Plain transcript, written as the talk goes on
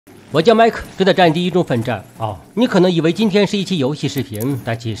我叫麦克，正在战地一中奋战。哦，你可能以为今天是一期游戏视频，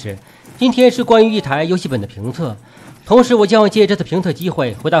但其实今天是关于一台游戏本的评测。同时，我将借这次评测机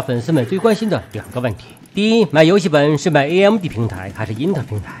会回答粉丝们最关心的2个问题：第一，买游戏本是买 AMD 平台还是 Intel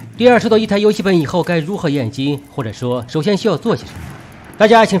平台？第二，收到一台游戏本以后该如何验机，或者说首先需要做些什么？大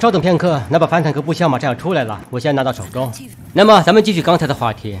家请稍等片刻，那把反坦克步枪马上要出来了，我先拿到手中。那么咱们继续刚才的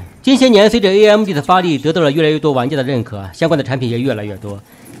话题。近些年，随着 AMD 的发力，得到了越来越多玩家的认可，相关的产品也越来越多。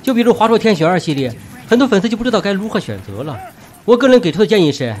就比如华硕天选2系列，很多粉丝就不知道该如何选择了。我个人给出的建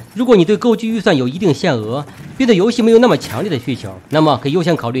议是，如果你对购机预算有一定限额，并对游戏没有那么强烈的需求，那么可以优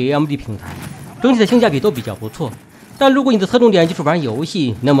先考虑 AMD 平台，整体的性价比都比较不错。但如果你的侧重点就是玩游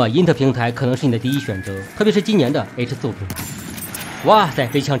戏，那么 Intel 平台可能是你的第一选择，特别是今年的 H45 平台。哇塞，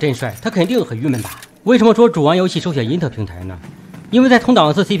这枪真帅，他肯定很郁闷吧？为什么说主玩游戏首选 Intel 平台呢？因为在同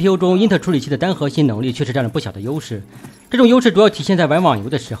档次 CPU 中 ，Intel 处理器的单核心能力确实占了不小的优势。这种优势主要体现在玩网游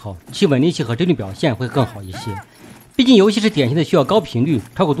的时候，其稳定性和帧率表现会更好一些。毕竟游戏是典型的需要高频率、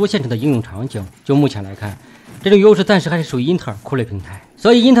超过多线程的应用场景。就目前来看，这种优势暂时还是属于英特尔酷睿平台。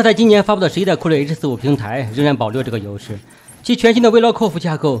所以英特尔在今年发布的11代酷睿 H45 平台仍然保留这个优势。其全新的微劳扣付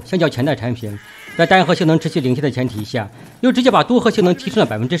架构相较前代产品，在单核性能持续领先的前提下，又直接把多核性能提升了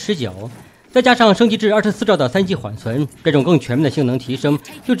 19%， 再加上升级至24兆的3G 缓存，这种更全面的性能提升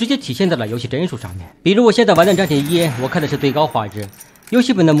就直接体现在了游戏帧数上面。比如我现在玩的战铁1，我看的是最高画质，游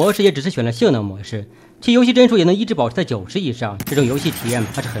戏本的模式也只是选了性能模式，其游戏帧数也能一直保持在90以上，这种游戏体验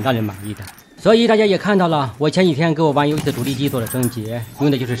还是很让人满意的。所以大家也看到了，我前几天给我玩游戏的主力机做了升级，用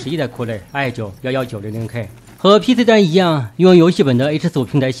的就是11代酷睿 i9-11900K。和 PC 端一样，拥有游戏本的 H45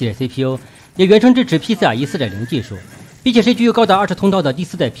 平台系列 CPU 也原生支持 PCIe 4.0 技术，并且是具有高达20通道的第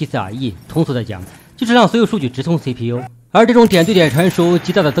4代 PCIe。通俗的讲，就是让所有数据直通 CPU。而这种点对点传输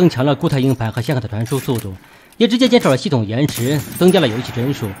极大的增强了固态硬盘和显卡的传输速度，也直接减少了系统延迟，增加了游戏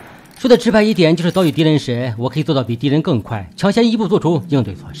帧数。说的直白一点，就是遭遇敌人时，我可以做到比敌人更快，抢先一步做出应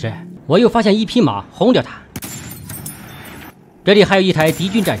对措施。我又发现一匹马，轰掉它。这里还有一台敌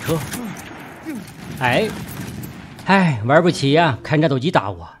军战车。玩不起呀，看战斗机打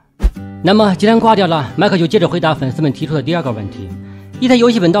我。那么既然挂掉了，麦克就接着回答粉丝们提出的第2个问题：一台游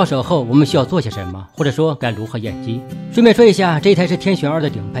戏本到手后，我们需要做些什么，或者说该如何验机？顺便说一下，这一台是天选2的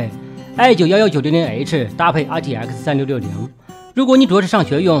顶配 i9-11900H 搭配 RTX 3660。如果你主要是上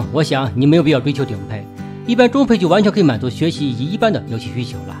学用，我想你没有必要追求顶配，一般中配就完全可以满足学习以及一般的游戏需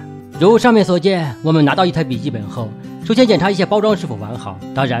求了。如上面所见，我们拿到一台笔记本后，首先检查一下包装是否完好，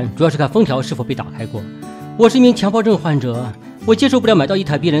当然主要是看封条是否被打开过。我是一名强迫症患者，我接受不了买到一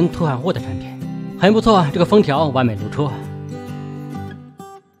台别人退换货的产品。很不错，这个封条完美如初。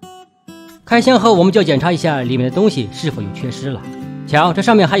开箱后，我们就要检查一下里面的东西是否有缺失了。瞧，这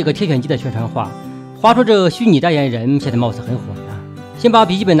上面还有个天选机的宣传画，话说这虚拟代言人现在貌似很火呀。先把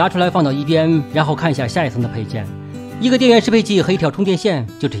笔记本拿出来放到一边，然后看一下下一层的配件，一个电源适配器和一条充电线，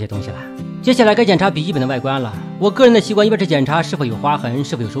就这些东西了。接下来该检查笔记本的外观了。我个人的习惯一般是检查是否有划痕，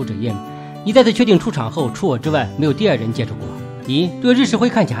是否有手指印。你再次确定出厂后，除我之外没有第2人接触过。咦，这个日式灰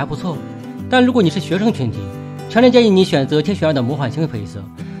看起来还不错，但如果你是学生群体，强烈建议你选择天选2的魔幻星配色，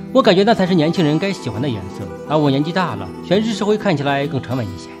我感觉那才是年轻人该喜欢的颜色。而我年纪大了，选日式灰看起来更沉稳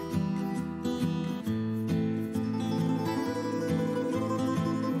一些。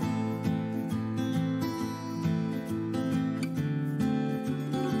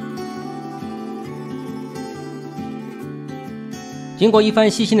经过一番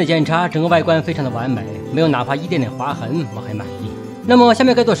细心的检查，整个外观非常的完美，没有哪怕一点点划痕，我很满意。那么下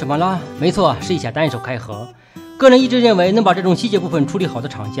面该做什么了？没错，试一下单手开盒。个人一直认为，能把这种细节部分处理好的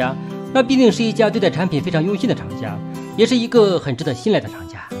厂家，那必定是一家对待产品非常用心的厂家，也是一个很值得信赖的厂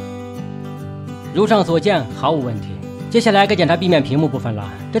家。如上所见，毫无问题。接下来该检查壁面屏幕部分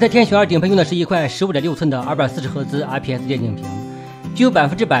了。这台天选2顶配用的是一块15.6寸的240赫兹 IPS 电竞屏，具有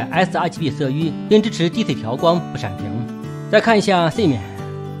100% sRGB 色域，并支持 DC 调光不闪屏。再看一下 C 面，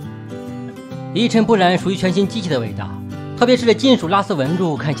一尘不染，属于全新机器的味道，特别是这金属拉丝纹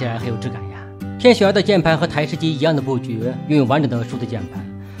路，看起来很有质感呀。天选2的键盘和台式机一样的布局，拥有完整的数字键盘，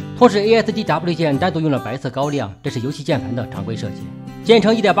同时 ASDW 键单独用了白色高亮，这是游戏键盘的常规设计。键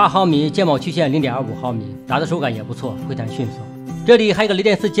程 1.8 毫米，键卯曲线 0.25 毫米，打的手感也不错，回弹迅速。这里还有个雷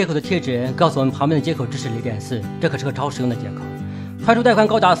电4接口的贴纸，告诉我们旁边的接口支持雷电4，这可是个超实用的接口。传输带宽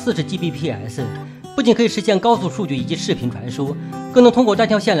高达40 Gbps。不仅可以实现高速数据以及视频传输，更能通过单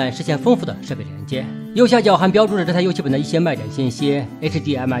条线缆实现丰富的设备连接。右下角还标注着这台游戏本的一些卖点信息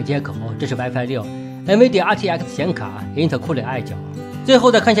 ：HDMI 接口，这是 WiFi 6，NVIDIA RTX 显卡 ，Intel 酷睿 i9。最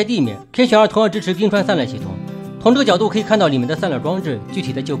后再看一下地面，天选2同样支持冰川散热系统，从这个角度可以看到里面的散热装置，具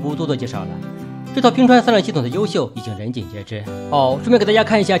体的就不多做介绍了。这套平川散热系统的优秀已经人尽皆知。顺便给大家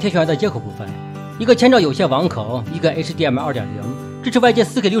看一下天选2的接口部分，一个前兆有线网口，一个 HDMI 2.0， 支持外接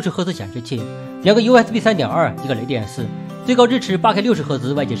 4K 60赫兹显示器，两个 USB 3.2， 一个雷电4，最高支持 8K 60赫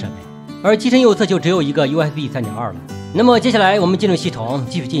兹外接设备，而机身右侧就只有一个 USB 3.2 了。那么接下来我们进入系统，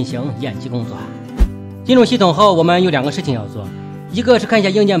继续进行验机工作。进入系统后，我们有2个事情要做，一个是看一下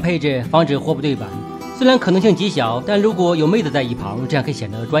硬件配置，防止货不对版。虽然可能性极小，但如果有妹子在一旁，这样可以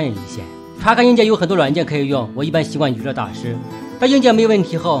显得专业一些。查看硬件有很多软件可以用，我一般习惯娱乐大师。当硬件没问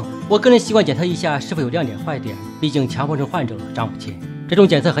题后，我个人习惯检测一下是否有亮点坏点，毕竟强迫症患者伤不起。这种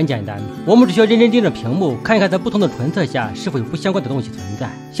检测很简单，我们只需要认真盯着屏幕，看一看在不同的唇色下是否有不相关的东西存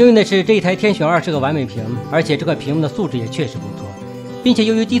在。幸运的是，这一台天选2是个完美屏，而且这块屏幕的素质也确实不错，并且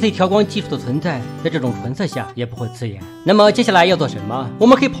由于 DC 调光技术的存在，在这种唇色下也不会刺眼。那么接下来要做什么？我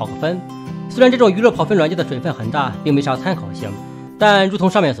们可以跑个分。虽然这种娱乐跑分软件的水分很大，并没啥参考性，但如同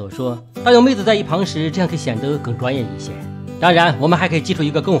上面所说，当有妹子在一旁时，这样可以显得更专业一些。当然，我们还可以记住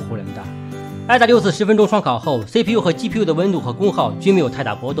一个更唬人的。挨打6次10分钟双烤后 ，CPU 和 GPU 的温度和功耗均没有太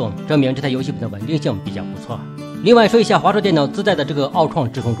大波动，证明这台游戏本的稳定性比较不错。另外说一下华硕电脑自带的这个奥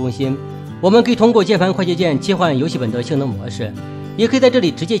创智控中心，我们可以通过键盘快捷键切换游戏本的性能模式，也可以在这里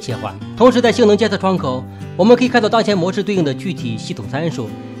直接切换。同时在性能监测窗口，我们可以看到当前模式对应的具体系统参数，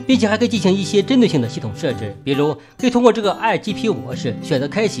并且还可以进行一些针对性的系统设置，比如可以通过这个 iGPU 模式选择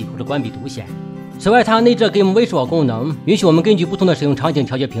开启或者关闭独显。此外，它内置了 Game Visual 功能，允许我们根据不同的使用场景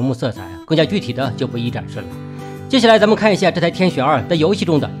调节屏幕色彩，更加具体的就不一一展示了。接下来咱们看一下这台天选2在游戏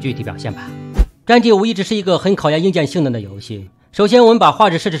中的具体表现吧。战地5一直是一个很考验硬件性能的游戏。首先我们把画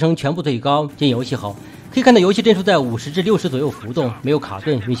质设置成全部最高，进游戏后可以看到游戏帧数在50至60左右浮动，没有卡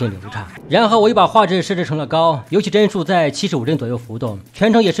顿，运行流畅。然后我又把画质设置成了高，游戏帧数在75帧左右浮动，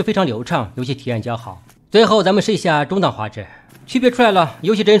全程也是非常流畅，游戏体验较好。最后咱们试一下中档画质，区别出来了，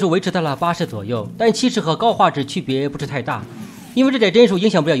游戏帧数维持在了80左右，但70和高画质区别不是太大。因为这点帧数影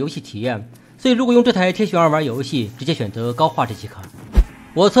响不了游戏体验，所以如果用这台天选2玩游戏，直接选择高画质即可。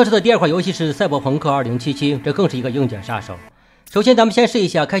我测试的第2款游戏是赛博朋克2077，这更是一个硬件杀手。首先咱们先试一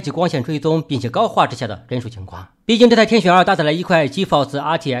下开启光线追踪并且高画质下的帧数情况。毕竟这台天选2搭载了一块 GeForce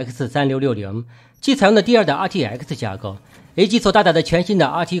RTX 3660，既采用的第2代 RTX 架构，以及所搭载的全新的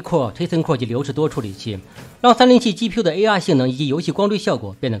RT Core、Tizen Core 及流式多处理器，让307 GPU 的 AR 性能以及游戏光追效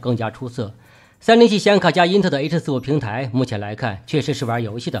果变得更加出色。307显卡加英特的 H45 平台，目前来看确实是玩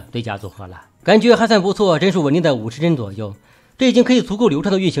游戏的最佳组合了，感觉还算不错，帧数稳定在50帧左右，这已经可以足够流畅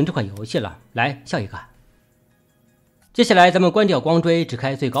的运行这款游戏了。来，下一个。接下来咱们关掉光追，只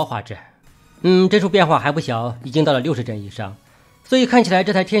开最高画质。帧数变化还不小，已经到了60帧以上，所以看起来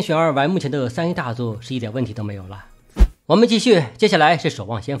这台天选2玩目前的3A 大作是一点问题都没有了。我们继续，接下来是守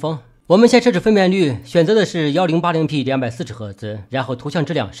望先锋。我们先设置分辨率，选择的是 1080p 240赫兹，然后图像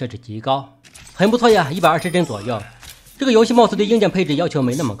质量设置极高，很不错呀，120帧左右。这个游戏貌似对硬件配置要求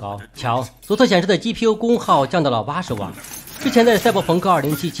没那么高，瞧，左侧显示的 GPU 功耗降到了80瓦，之前在赛博朋克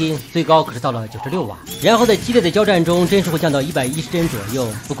2077最高可是到了96瓦。然后在激烈的交战中，帧数会降到110帧左右，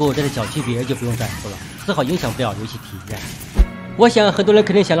不过这个小区别就不用在乎了，丝毫影响不了游戏体验。我想很多人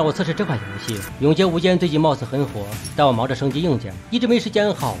肯定想让我测试这款游戏，永劫无间最近貌似很火，但我忙着升级硬件，一直没时间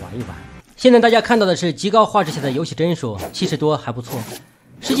好好玩一玩。现在大家看到的是极高画质下的游戏帧数，70多还不错。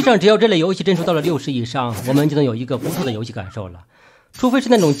实际上只要这类游戏帧数到了60以上，我们就能有一个不错的游戏感受了。除非是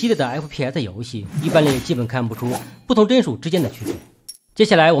那种激烈的 FPS 游戏，一般人也基本看不出不同帧数之间的区别。接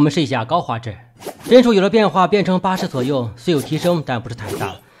下来我们试一下高画质，帧数有了变化，变成80左右，虽有提升但不是太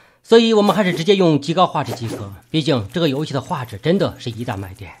大，所以我们还是直接用极高画质即可，毕竟这个游戏的画质真的是一大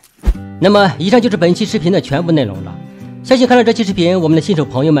卖点。那么以上就是本期视频的全部内容了，相信看了这期视频，我们的新手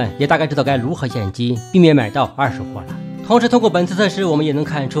朋友们也大概知道该如何验机，避免买到二手货了。同时通过本次测试，我们也能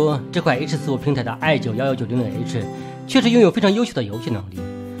看出这块 H45 平台的 i9-1190H 确实拥有非常优秀的游戏能力，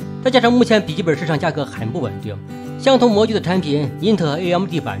再加上目前笔记本市场价格很不稳定，相同模具的产品英特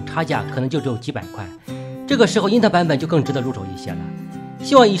AMD 版差价可能就只有几百块，这个时候英特版本就更值得入手一些了。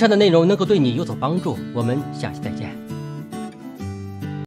希望以上的内容能够对你有所帮助，我们下期再见。